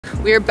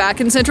We are back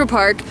in Central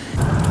Park.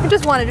 I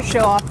just wanted to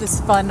show off this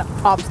fun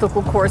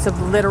obstacle course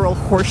of literal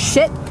horse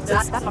shit.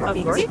 I'm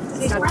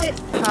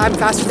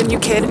faster than you,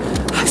 kid.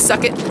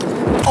 Suck it.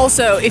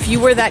 Also, if you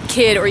were that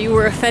kid or you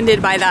were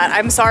offended by that,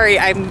 I'm sorry.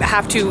 I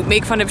have to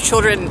make fun of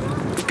children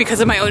because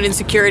of my own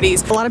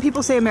insecurities. A lot of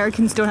people say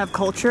Americans don't have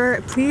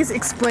culture. Please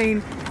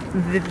explain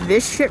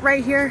this shit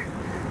right here.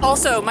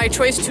 Also, my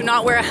choice to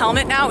not wear a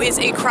helmet now is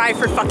a cry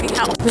for fucking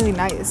help. Really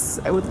nice.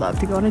 I would love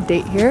to go on a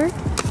date here.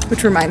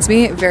 Which reminds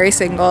me, very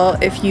single.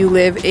 If you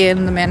live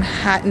in the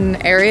Manhattan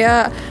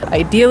area,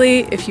 ideally,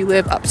 if you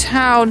live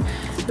uptown,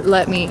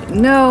 let me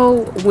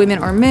know, women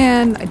or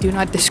man. I do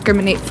not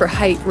discriminate for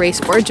height,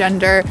 race, or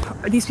gender.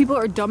 These people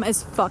are dumb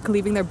as fuck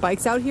leaving their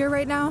bikes out here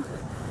right now.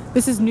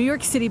 This is New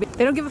York City.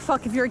 They don't give a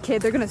fuck if you're a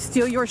kid. They're gonna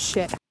steal your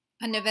shit.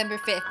 On November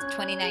 5th,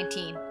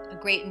 2019, a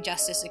great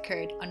injustice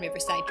occurred on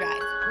Riverside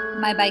Drive.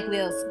 My bike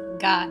wheels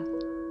gone.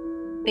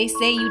 They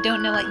say you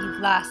don't know what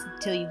you've lost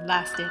until you've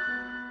lost it.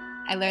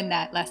 I learned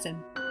that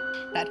lesson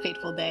that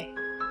fateful day.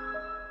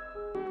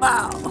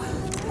 Wow.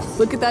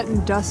 Look at that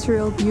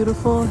industrial,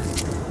 beautiful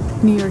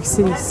New York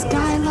City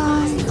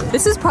skyline.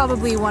 This is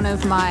probably one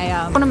of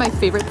my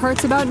favorite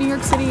parts about New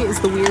York City is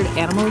the weird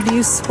animal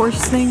abuse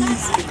horse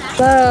things.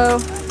 So,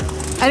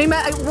 I need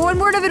one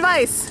word of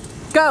advice.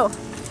 Go.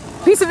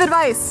 Piece of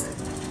advice.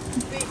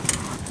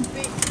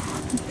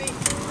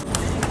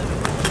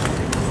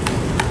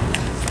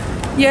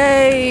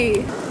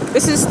 Yay!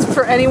 This is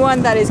for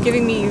anyone that is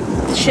giving me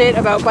shit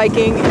about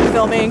biking and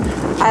filming.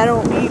 I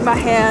don't need my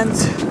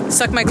hands.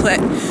 Suck my clit.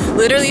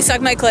 Literally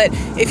suck my clit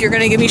if you're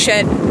gonna give me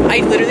shit. I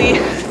literally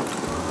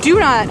do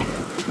not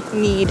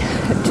need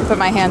to put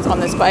my hands on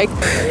this bike.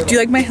 Do you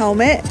like my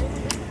helmet?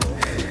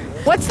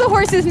 What's the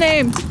horse's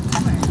name?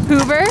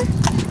 Hoover?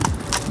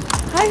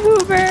 Hi,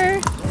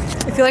 Hoover.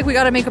 I feel like we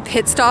gotta make a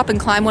pit stop and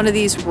climb one of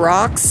these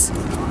rocks.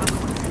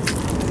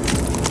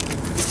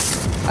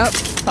 Oh,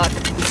 fuck.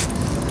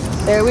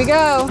 There we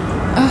go.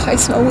 Oh, I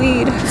smell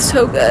weed.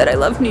 So good. I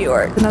love New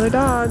York. Another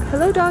dog.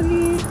 Hello,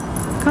 doggy.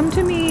 Come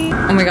to me.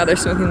 Oh my god, they're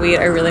smoking weed.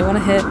 I really want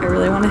to hit. I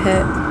really want to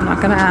hit. I'm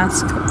not gonna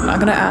ask. I'm not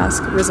gonna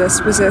ask.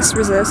 Resist, resist,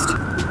 resist.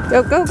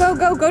 Go, go, go,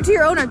 go. Go to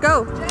your owner.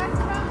 Go.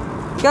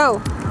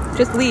 Go.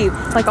 Just leave.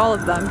 Like all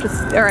of them.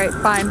 Just, all right,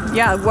 fine.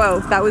 Yeah,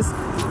 whoa. That was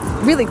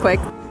really quick.